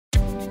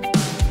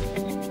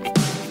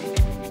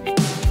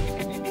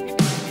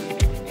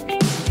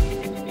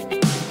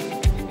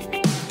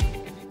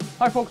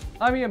Hi folks,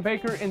 I'm Ian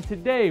Baker, and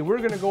today we're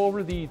going to go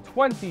over the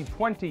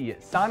 2020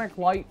 Sonic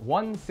Lite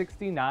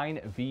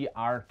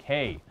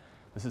 169VRK.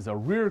 This is a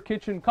rear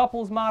kitchen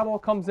couples model,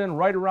 comes in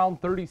right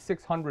around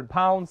 3,600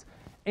 pounds,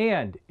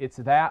 and it's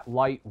that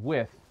light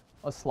with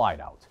a slide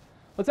out.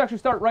 Let's actually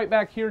start right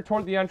back here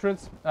toward the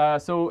entrance.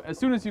 So as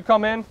soon as you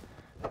come in,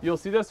 you'll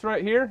see this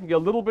right here. You get a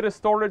little bit of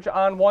storage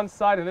on one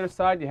side, and the other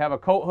side you have a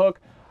coat hook,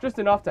 just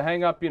enough to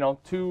hang up,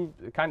 two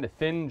kind of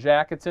thin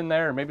jackets in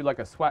there, or maybe like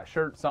a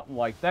sweatshirt, something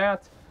like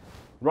that.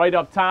 Right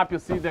up top, you'll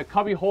see the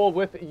cubby hole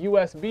with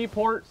USB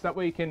ports. That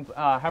way you can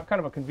have kind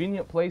of a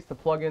convenient place to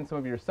plug in some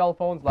of your cell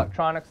phones,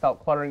 electronics,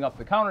 without cluttering up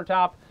the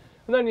countertop.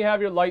 And then you have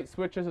your light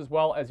switches as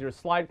well as your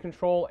slide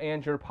control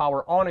and your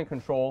power awning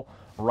control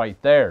right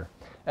there.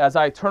 As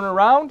I turn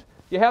around,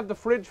 you have the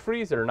fridge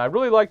freezer. And I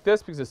really like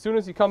this because as soon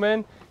as you come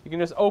in, you can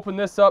just open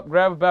this up,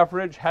 grab a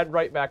beverage, head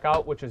right back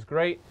out, which is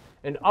great.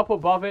 And up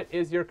above it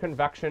is your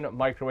convection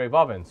microwave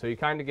oven. So you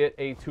kind of get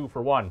a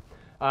 2-for-1.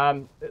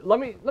 Let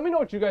me know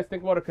what you guys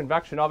think about a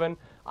convection oven.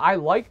 I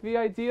like the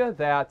idea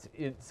that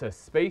it's a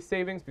space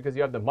savings because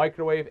you have the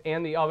microwave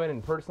and the oven,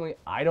 and personally,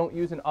 I don't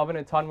use an oven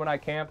a ton when I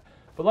camp.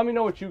 But let me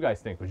know what you guys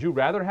think. Would you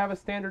rather have a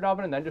standard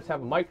oven and then just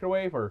have a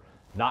microwave, or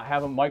not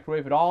have a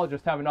microwave at all,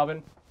 just have an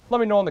oven?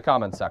 Let me know in the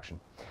comments section.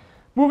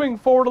 Moving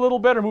forward a little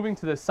bit, or moving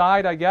to the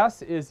side, I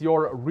guess, is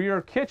your rear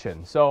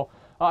kitchen. So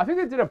I think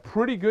they did a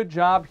pretty good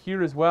job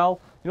here as well.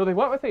 They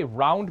went with a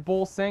round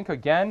bowl sink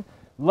again.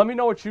 Let me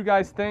know what you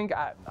guys think.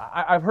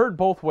 I've heard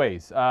both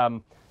ways.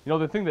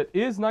 The thing that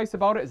is nice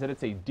about it is that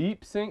it's a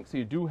deep sink, so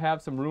you do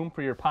have some room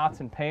for your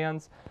pots and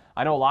pans.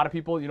 I know a lot of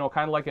people,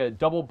 kind of like a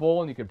double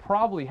bowl, and you could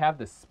probably have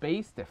the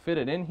space to fit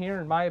it in here,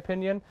 in my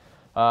opinion.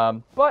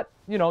 But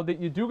that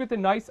you do get the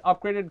nice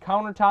upgraded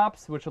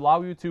countertops, which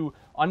allow you to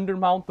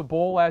undermount the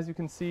bowl. As you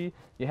can see,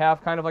 you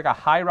have kind of like a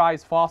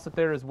high-rise faucet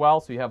there as well,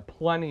 so you have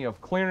plenty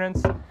of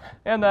clearance.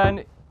 And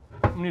then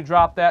when you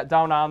drop that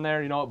down on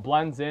there, it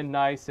blends in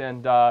nice,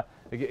 and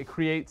it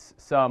creates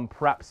some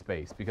prep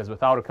space, because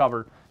without a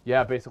cover, you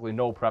have basically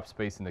no prep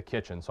space in the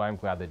kitchen, so I'm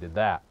glad they did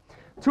that.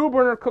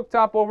 2-burner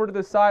cooktop over to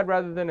the side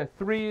rather than a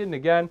 3, and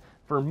again,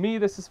 for me,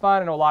 this is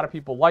fine. I know a lot of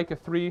people like a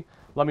 3.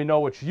 Let me know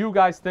what you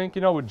guys think.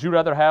 Would you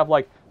rather have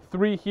like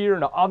 3 here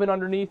and an oven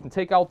underneath and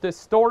take out this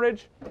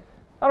storage?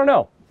 I don't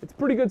know. It's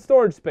pretty good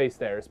storage space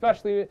there,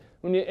 especially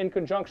when you're in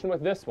conjunction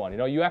with this one.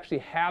 You actually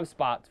have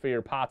spots for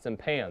your pots and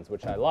pans,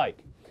 which I like.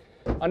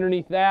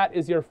 Underneath that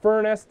is your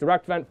furnace.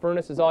 Direct vent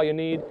furnace is all you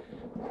need.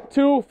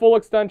 2 full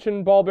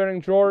extension ball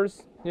bearing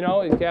drawers. You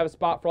can have a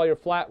spot for all your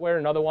flatware,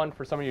 another one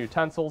for some of your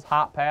utensils,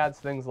 hot pads,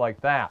 things like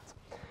that.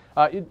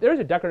 There's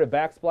a decorative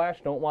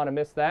backsplash. Don't want to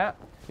miss that.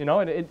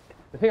 The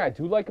thing I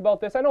do like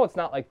about this, I know it's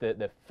not like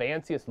the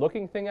fanciest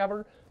looking thing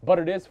ever, but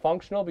it is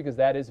functional because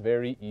that is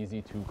very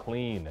easy to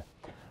clean.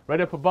 Right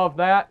up above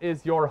that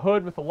is your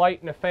hood with a light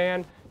and a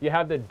fan. You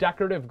have the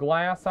decorative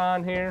glass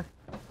on here.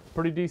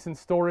 Pretty decent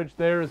storage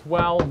there as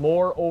well.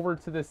 More over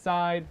to the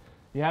side.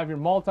 You have your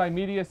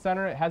multimedia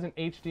center. It has an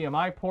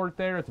HDMI port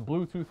there. It's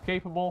Bluetooth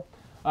capable.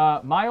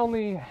 My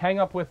only hang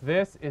up with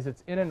this is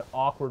it's in an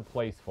awkward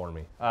place for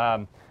me.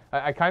 I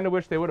kind of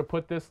wish they would have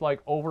put this like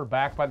over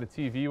back by the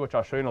TV, which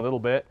I'll show you in a little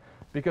bit.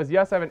 Because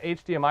yes, I have an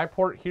HDMI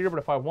port here, but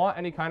if I want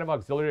any kind of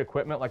auxiliary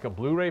equipment like a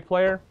Blu-ray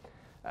player,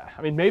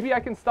 maybe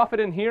I can stuff it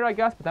in here, I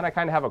guess, but then I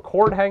kind of have a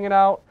cord hanging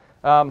out.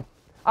 I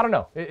don't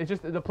know. It's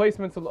just the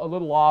placement's a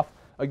little off.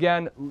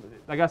 Again,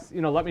 I guess,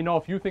 let me know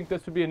if you think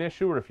this would be an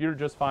issue or if you're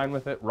just fine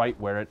with it right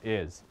where it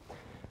is.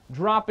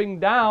 Dropping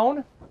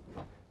down,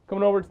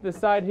 coming over to the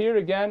side here,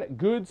 again,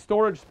 good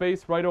storage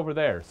space right over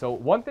there. So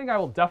one thing I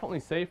will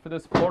definitely say for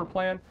this floor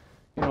plan,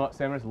 you know what,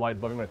 Sam, there's a light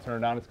above. I'm going to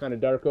turn it on. It's kind of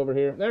dark over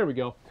here. There we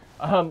go.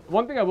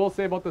 One thing I will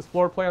say about this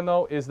floor plan,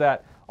 though, is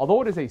that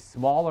although it is a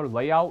smaller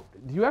layout,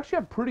 you actually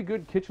have pretty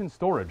good kitchen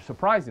storage,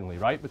 surprisingly,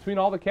 right? Between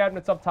all the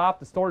cabinets up top,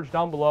 the storage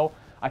down below,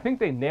 I think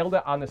they nailed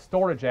it on the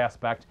storage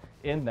aspect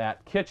in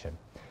that kitchen.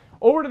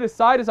 Over to the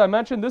side, as I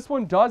mentioned, this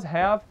one does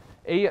have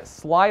a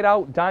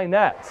slide-out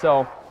dinette.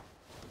 So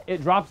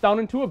it drops down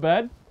into a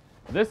bed.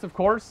 This, of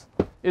course,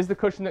 is the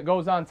cushion that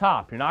goes on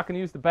top. You're not going to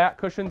use the back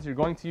cushions. You're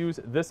going to use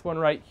this one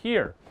right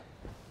here.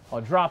 I'll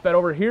drop that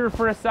over here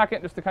for a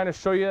second just to kind of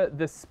show you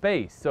the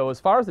space. So as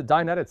far as the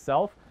dinette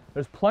itself,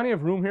 there's plenty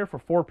of room here for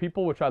 4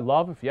 people, which I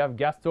love. If you have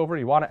guests over,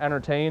 you want to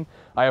entertain.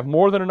 I have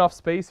more than enough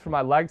space for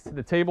my legs to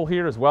the table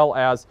here, as well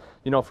as,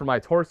 for my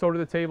torso to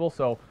the table.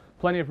 So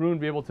plenty of room to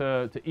be able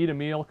to eat a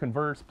meal,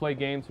 converse, play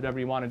games, whatever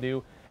you want to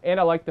do. And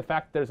I like the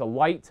fact that there's a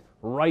light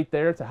right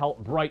there to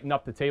help brighten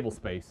up the table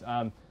space.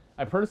 I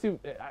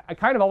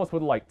kind of almost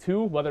would like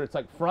 2, whether it's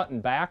like front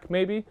and back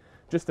maybe,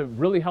 just to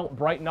really help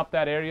brighten up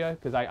that area,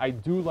 because I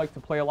do like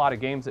to play a lot of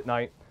games at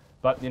night.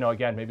 But,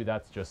 again, maybe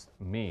that's just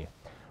me.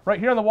 Right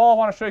here on the wall, I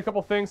want to show you a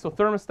couple things. So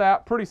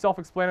thermostat, pretty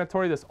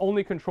self-explanatory. This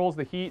only controls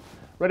the heat.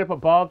 Right up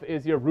above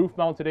is your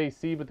roof-mounted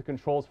AC, but the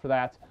controls for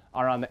that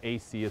are on the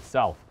AC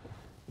itself.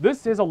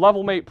 This is a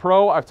Levelmate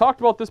Pro. I've talked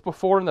about this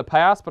before in the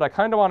past, but I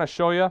kind of want to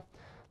show you.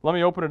 Let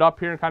me open it up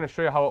here and kind of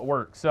show you how it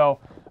works.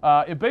 So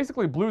it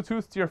basically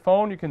Bluetooths to your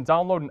phone. You can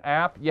download an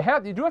app.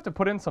 You do have to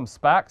put in some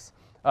specs.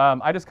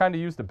 I just kind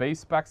of use the base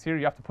specs here.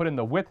 You have to put in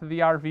the width of the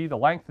RV, the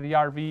length of the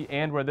RV,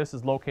 and where this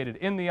is located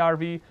in the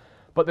RV.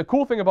 But the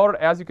cool thing about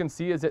it, as you can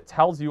see, is it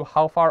tells you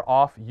how far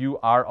off you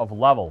are of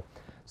level.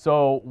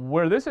 So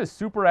where this is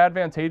super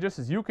advantageous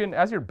is you can,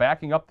 as you're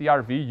backing up the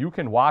RV, you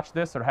can watch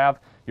this or have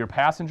your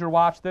passenger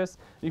watch this.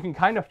 You can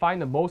kind of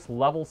find the most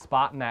level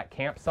spot in that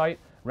campsite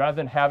rather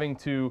than having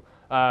to,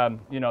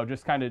 you know,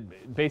 just kind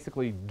of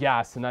basically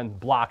guess and then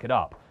block it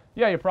up.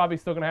 Yeah, you're probably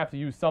still going to have to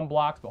use some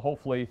blocks, but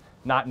hopefully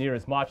not near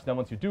as much. Then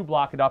once you do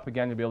block it up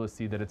again, you'll be able to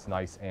see that it's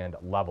nice and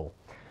level.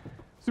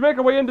 So we make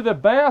our way into the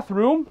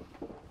bathroom.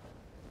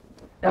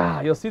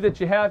 You'll see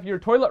that you have your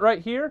toilet right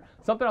here.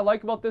 Something I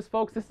like about this,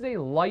 folks, this is a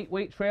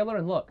lightweight trailer,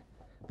 and look,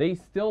 they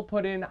still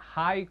put in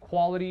high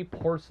quality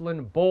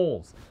porcelain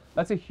bowls.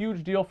 That's a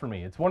huge deal for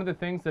me. It's one of the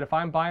things that if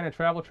I'm buying a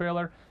travel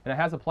trailer and it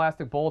has a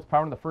plastic bowl, it's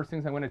probably one of the first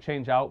things I'm going to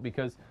change out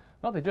because,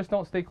 well, they just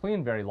don't stay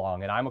clean very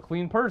long, and I'm a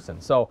clean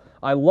person. So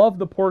I love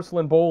the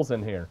porcelain bowls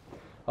in here.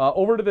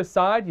 Over to the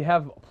side, you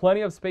have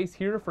plenty of space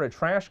here for a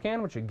trash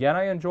can, which again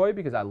I enjoy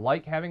because I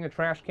like having a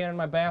trash can in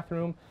my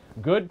bathroom.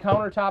 Good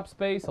countertop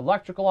space,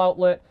 electrical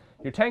outlet.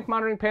 Your tank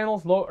monitoring panel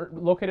is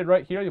located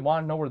right here. You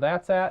want to know where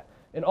that's at.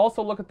 And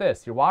also look at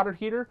this. Your water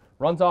heater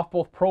runs off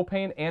both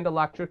propane and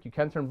electric. You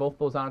can turn both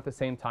those on at the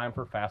same time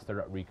for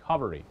faster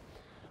recovery.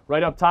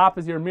 Right up top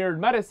is your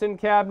mirrored medicine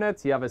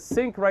cabinets. You have a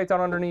sink right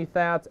down underneath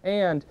that,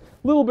 and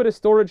a little bit of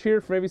storage here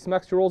for maybe some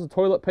extra rolls of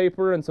toilet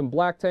paper and some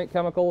black tank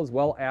chemical, as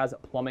well as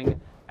plumbing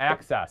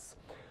access.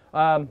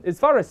 As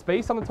far as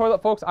space on the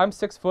toilet, folks, I'm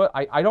 6 foot.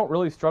 I don't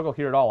really struggle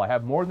here at all. I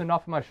have more than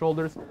enough on my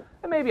shoulders,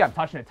 and maybe I'm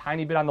touching a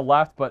tiny bit on the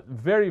left, but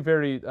very,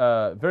 very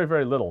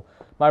little.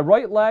 My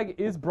right leg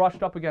is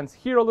brushed up against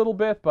here a little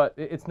bit, but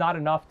it's not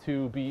enough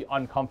to be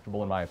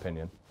uncomfortable in my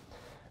opinion.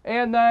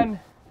 And then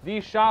the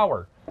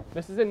shower.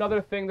 This is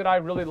another thing that I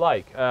really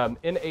like.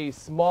 In a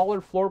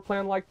smaller floor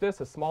plan like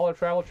this, a smaller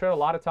travel trailer, a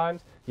lot of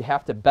times you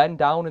have to bend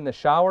down in the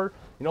shower.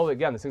 You know,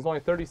 again, this thing's only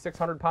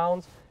 3,600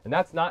 pounds, and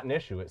that's not an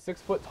issue. At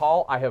 6 foot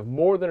tall, I have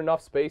more than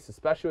enough space,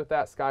 especially with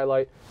that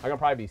skylight. I can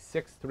probably be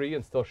 6'3"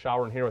 and still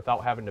shower in here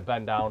without having to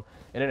bend down.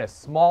 And in a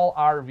small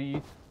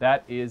RV,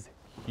 that is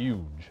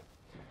huge.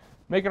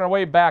 Making our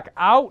way back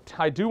out,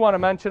 I do want to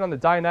mention on the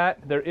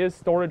dinette, there is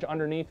storage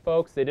underneath,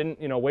 folks. They didn't,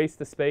 waste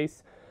the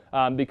space.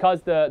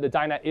 Because the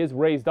dinette is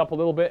raised up a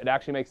little bit, it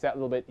actually makes that a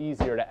little bit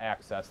easier to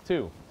access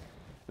too.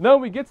 And then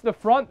when we get to the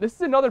front, this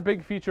is another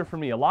big feature for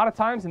me. A lot of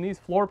times in these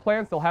floor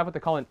plans, they'll have what they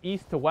call an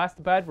east to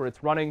west bed where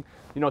it's running,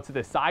 to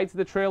the sides of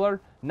the trailer.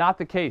 Not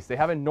the case. They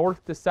have a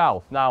north to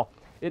south. Now,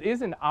 it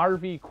is an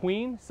RV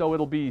queen, so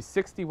it'll be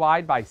 60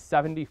 wide by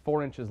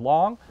 74 inches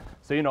long.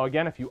 So,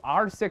 again, if you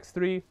are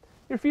 6'3",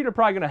 your feet are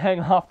probably going to hang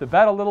off the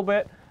bed a little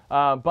bit.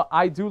 But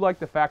I do like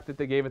the fact that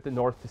they gave it the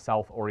north to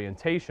south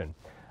orientation.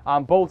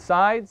 On both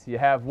sides, you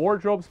have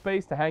wardrobe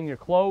space to hang your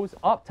clothes.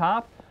 Up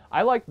top,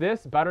 I like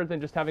this better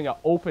than just having an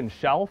open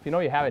shelf. You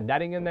have a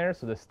netting in there,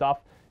 so this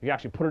stuff, you can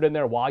actually put it in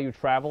there while you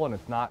travel and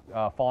it's not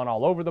falling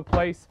all over the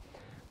place.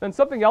 Then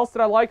something else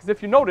that I like is,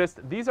 if you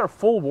noticed, these are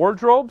full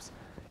wardrobes,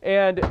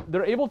 and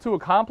they're able to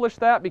accomplish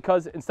that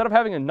because instead of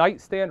having a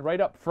nightstand right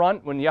up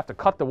front when you have to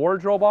cut the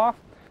wardrobe off,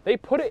 they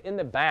put it in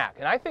the back,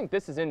 and I think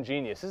this is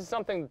ingenious. This is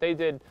something that they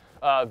did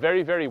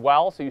very, very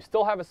well. So you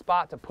still have a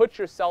spot to put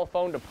your cell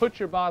phone, to put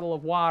your bottle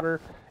of water,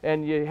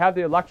 and you have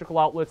the electrical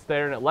outlets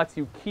there, and it lets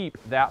you keep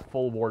that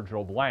full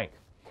wardrobe length.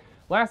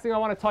 Last thing I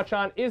want to touch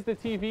on is the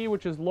TV,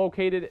 which is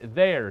located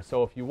there.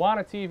 So if you want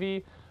a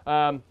TV,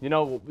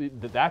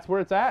 that's where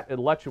it's at.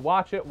 It'll let you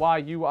watch it while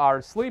you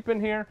are sleeping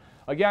here.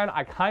 Again,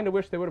 I kind of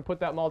wish they would have put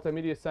that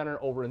multimedia center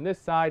over in this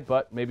side,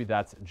 but maybe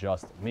that's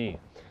just me.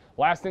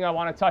 Last thing I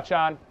want to touch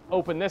on,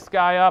 open this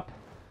guy up.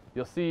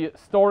 You'll see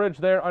storage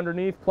there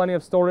underneath, plenty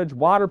of storage.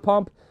 Water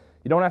pump,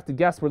 you don't have to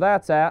guess where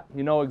that's at.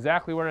 You know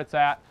exactly where it's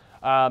at.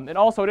 And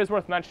also, it is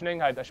worth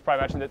mentioning, I should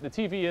probably mention that the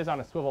TV is on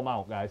a swivel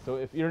mount, guys. So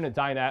if you're in a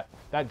dinette,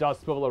 that does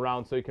swivel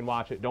around so you can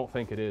watch it. Don't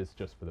think it is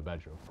just for the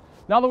bedroom.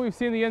 Now that we've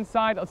seen the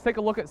inside, let's take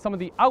a look at some of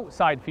the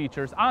outside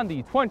features on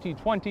the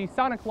 2020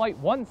 Sonic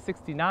Lite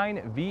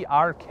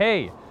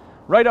 169VRK.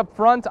 Right up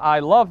front, I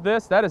love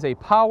this. That is a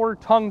power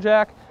tongue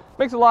jack.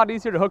 Makes it a lot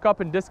easier to hook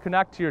up and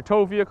disconnect to your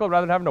tow vehicle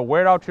rather than having to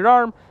wear out your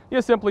arm.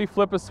 You simply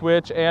flip a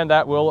switch and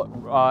that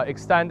will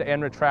extend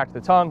and retract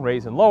the tongue,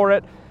 raise and lower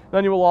it.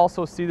 Then you will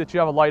also see that you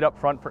have a light up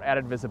front for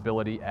added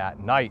visibility at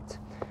night.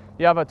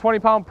 You have a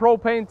 20-pound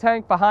propane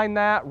tank behind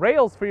that,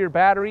 rails for your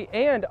battery,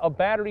 and a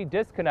battery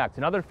disconnect.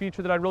 Another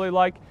feature that I really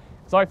like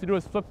is all you have to do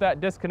is flip that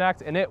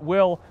disconnect and it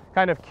will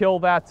kind of kill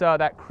that,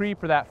 that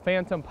creep or that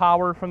phantom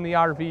power from the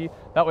RV.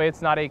 That way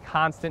it's not a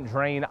constant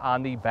drain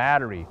on the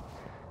battery.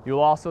 You'll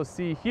also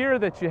see here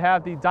that you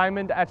have the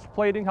diamond etched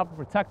plating helping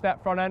protect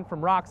that front end from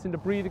rocks and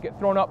debris that get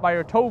thrown up by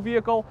your tow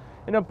vehicle.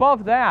 And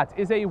above that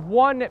is a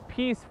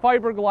one-piece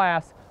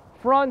fiberglass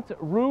front,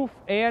 roof,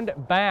 and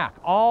back.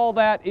 All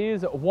that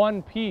is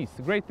one piece.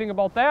 The great thing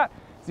about that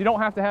is you don't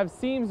have to have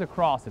seams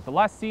across it. The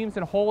less seams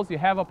and holes you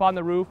have up on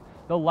the roof,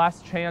 the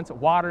less chance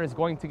water is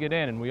going to get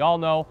in. And we all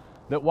know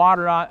that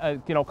water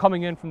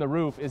coming in from the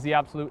roof is the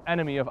absolute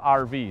enemy of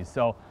RVs.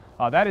 So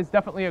That is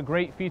definitely a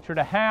great feature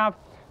to have.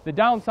 The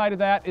downside of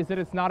that is that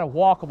it's not a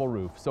walkable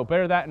roof, so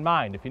bear that in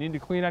mind. If you need to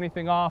clean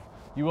anything off,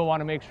 you will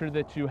want to make sure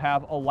that you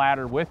have a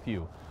ladder with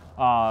you.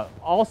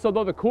 Also,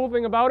 though, the cool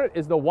thing about it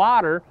is the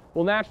water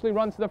will naturally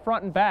run to the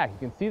front and back.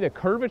 You can see the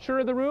curvature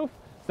of the roof,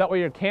 so that way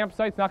your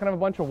campsite's not going to have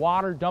a bunch of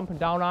water dumping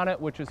down on it,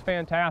 which is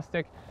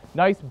fantastic.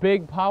 Nice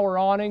big power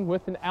awning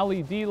with an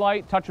LED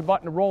light. Touch a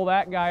button to roll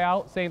that guy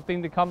out. Same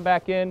thing to come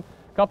back in.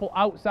 Couple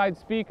outside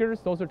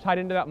speakers. Those are tied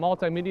into that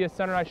multimedia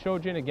center I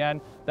showed you, and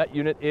again, that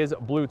unit is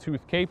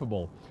Bluetooth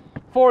capable.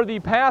 For the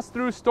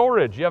pass-through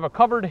storage, you have a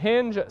covered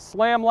hinge,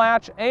 slam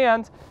latch,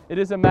 and it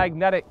is a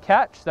magnetic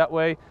catch. That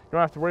way you don't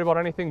have to worry about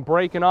anything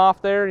breaking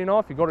off there, you know,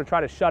 if you go to try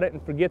to shut it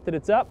and forget that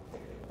it's up.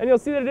 And you'll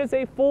see that it is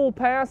a full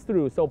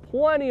pass-through, so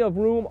plenty of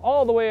room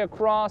all the way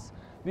across.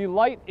 The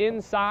light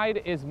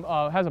inside is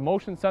has a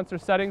motion sensor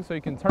setting, so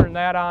you can turn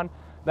that on.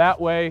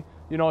 That way,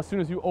 you know, as soon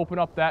as you open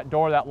up that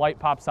door, that light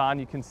pops on,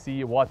 you can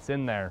see what's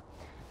in there.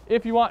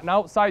 If you want an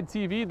outside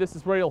TV, this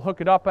is where you'll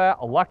hook it up at.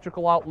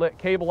 Electrical outlet,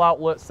 cable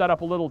outlet, set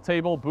up a little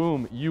table,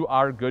 boom, you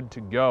are good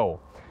to go.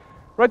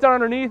 Right down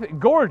underneath,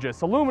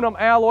 gorgeous aluminum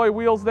alloy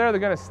wheels there. They're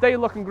gonna stay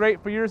looking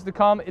great for years to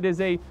come. It is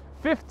a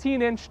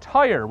 15-inch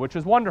tire, which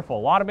is wonderful.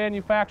 A lot of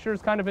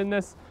manufacturers kind of in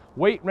this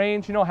weight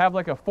range, you know, have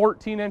like a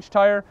 14-inch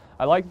tire.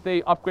 I like that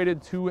they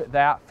upgraded to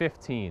that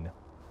 15.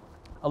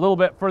 A little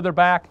bit further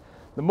back,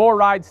 the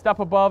MORryde step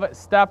above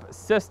step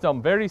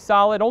system. Very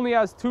solid, only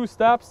has 2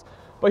 steps.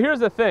 But here's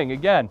the thing,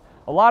 again,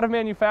 a lot of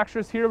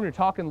manufacturers here, when you're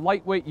talking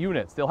lightweight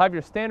units, they'll have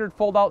your standard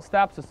fold-out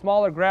steps, a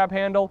smaller grab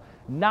handle.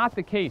 Not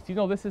the case. You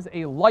know, this is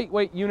a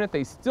lightweight unit.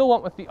 They still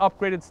went with the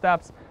upgraded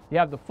steps. You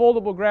have the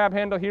foldable grab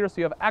handle here, so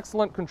you have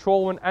excellent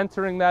control when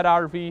entering that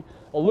RV.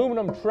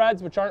 Aluminum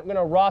treads, which aren't going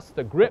to rust.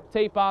 The grip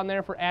tape on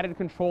there for added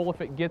control if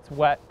it gets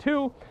wet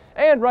too.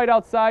 And right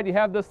outside, you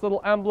have this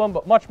little emblem,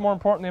 but much more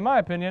importantly, in my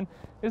opinion,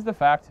 is the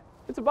fact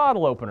it's a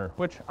bottle opener,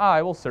 which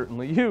I will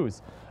certainly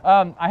use.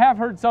 I have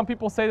heard some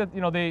people say that,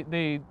 you know,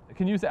 they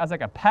can use it as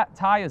like a pet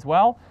tie as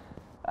well.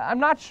 I'm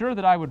not sure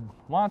that I would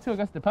want to. I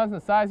guess it depends on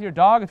the size of your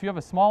dog. If you have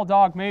a small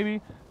dog,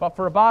 maybe. But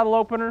for a bottle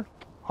opener,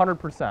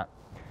 100%.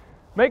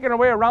 Making our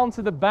way around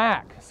to the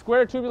back.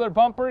 Square tubular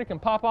bumper. You can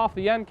pop off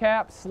the end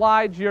cap,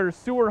 slide your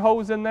sewer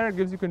hose in there. It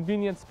gives you a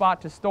convenient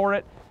spot to store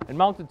it. And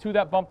mounted to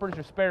that bumper is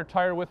your spare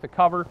tire with the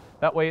cover.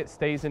 That way it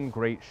stays in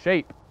great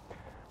shape.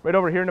 Right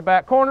over here in the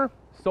back corner,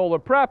 solar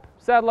prep,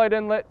 satellite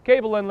inlet,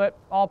 cable inlet,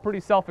 all pretty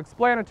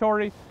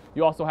self-explanatory.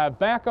 You also have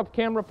backup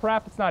camera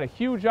prep. It's not a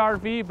huge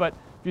RV, but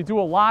if you do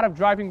a lot of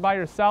driving by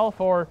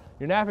yourself, or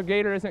your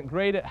navigator isn't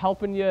great at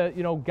helping you,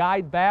 you know,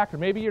 guide back, or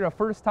maybe you're a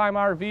first-time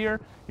RVer,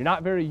 you're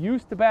not very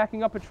used to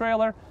backing up a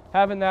trailer,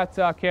 having that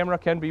camera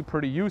can be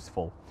pretty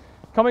useful.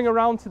 Coming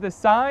around to the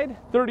side,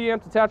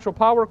 30-amp detachable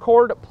power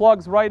cord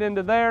plugs right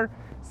into there.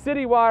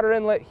 City water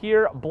inlet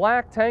here,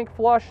 black tank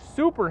flush,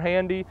 super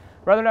handy.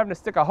 Rather than having to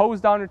stick a hose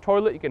down your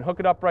toilet, you can hook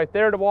it up right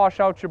there to wash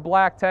out your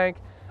black tank.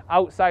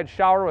 Outside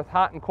shower with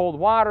hot and cold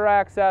water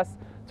access.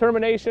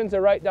 Terminations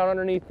are right down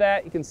underneath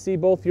that. You can see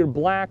both your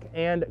black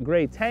and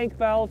gray tank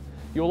valve.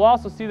 You will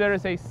also see there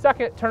is a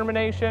second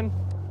termination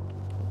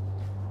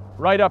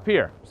right up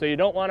here. So you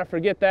don't want to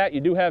forget that.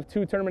 You do have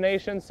 2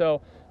 terminations.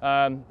 So,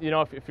 you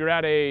know, if you're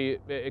at a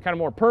kind of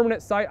more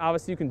permanent site,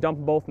 obviously you can dump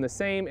them both in the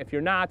same. If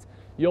you're not,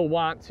 you'll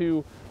want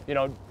to, you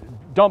know,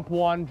 dump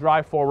one,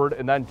 drive forward,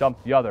 and then dump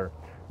the other.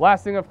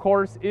 Last thing, of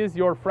course, is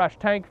your fresh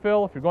tank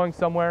fill. If you're going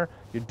somewhere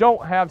you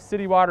don't have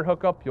city water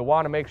hookup, you'll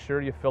want to make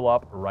sure you fill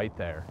up right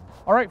there.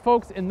 All right,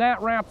 folks, and that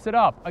wraps it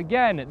up.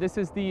 Again, this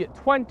is the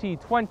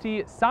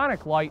 2020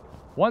 Sonic Lite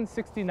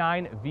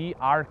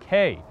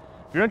 169VRK.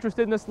 If you're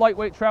interested in this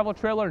lightweight travel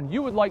trailer and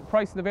you would like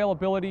price and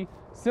availability,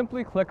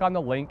 simply click on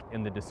the link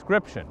in the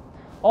description.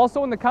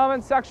 Also in the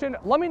comments section,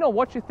 let me know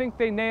what you think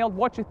they nailed,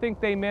 what you think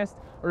they missed,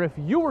 or if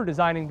you were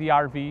designing the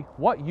RV,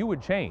 what you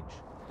would change.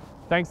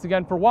 Thanks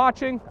again for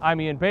watching. I'm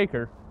Ian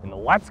Baker, and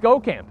let's go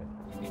camping.